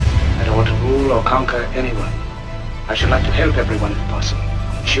or conquer anyone. I should like to help everyone if possible.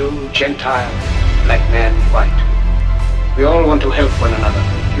 Jew, Gentile, black man, white. We all want to help one another.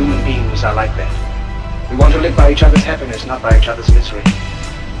 Human beings are like that. We want to live by each other's happiness, not by each other's misery.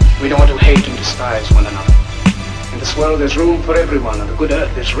 We don't want to hate and despise one another. In this world there's room for everyone, and the good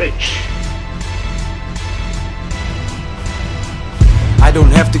earth is rich. I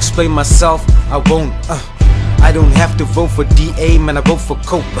don't have to explain myself, I won't. I don't have to vote for DA, man, I vote for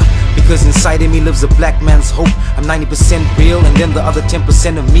Cope. Because inside of me lives a black man's hope. I'm 90% real, and then the other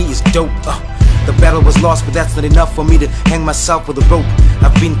 10% of me is dope. The battle was lost, but that's not enough for me to hang myself with a rope.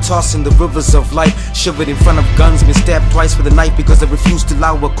 I've been tossed in the rivers of life, shivered in front of guns, been stabbed twice with a knife because I refused to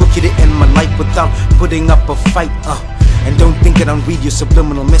allow a cookie to end my life without putting up a fight. And don't think I don't read your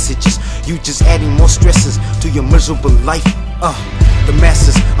subliminal messages. You just adding more stresses to your miserable life. The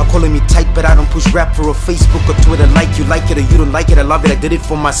masses are calling me tight, but I don't push rap for a Facebook or Twitter. Like it or you don't like it, I love it, I did it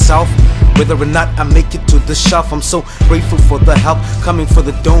for myself. Whether or not I make it to the shelf, I'm so grateful for the help coming for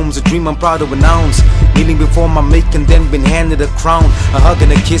the domes, a dream I'm proud to announce. Kneeling before my maker and then been handed a crown, a hug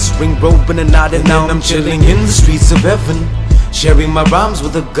and a kiss, ring robe and a nod, and now I'm chilling in the streets of heaven, sharing my rhymes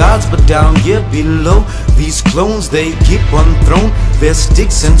with the gods. But down here below, these clones, they keep on throwing their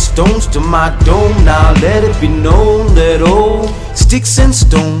sticks and stones to my dome. Now let it be known that sticks and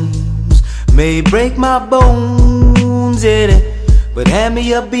stones may break my bones, yeah, but hand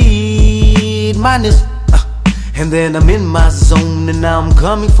me a beat, minus, and then I'm in my zone, and now I'm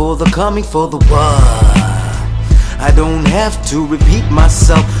coming for the what? I don't have to repeat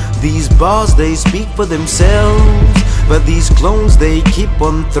myself. These bars, they speak for themselves. But these clones, they keep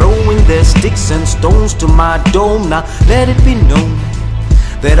on throwing their sticks and stones to my dome. Now let it be known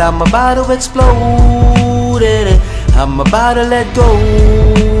that I'm about to explode. I'm about to let go,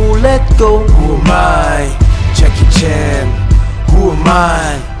 let go. Who am I? Jackie Chan. Who am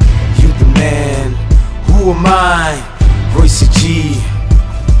I? You the man. Who am I? Royce G.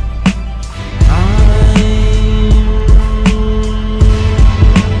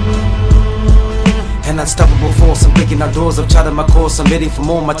 An unstoppable force, I'm breaking out doors, I've charted my course, I'm ready for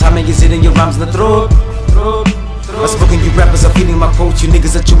more. My timing is hitting your rhymes in the throat. I've spoken, you rappers are feeding my quotes. You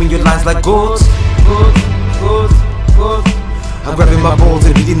niggas are chewing your lines like goats. I'm grabbing my balls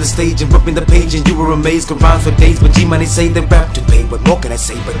and hitting the stage and ripping the page, and you were amazed, could rhymes for days. But G-Money say they rap to pay, what more can I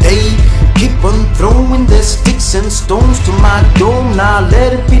say? But they keep on throwing their sticks and stones to my dome. Now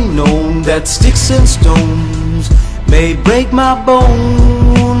let it be known that sticks and stones may break my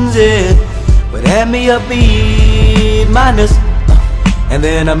bones, yeah, but hand me a beat, minus, and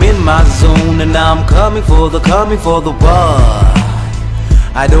then I'm in my zone, and now I'm coming for the what?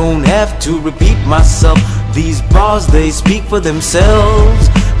 I don't have to repeat myself. These bars, they speak for themselves.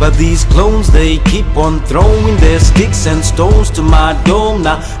 But these clones, they keep on throwing their sticks and stones to my dome.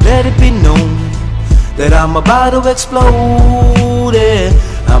 Now let it be known that I'm about to explode, yeah.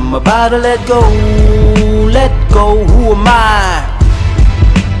 I'm about to let go, let go. Who am I?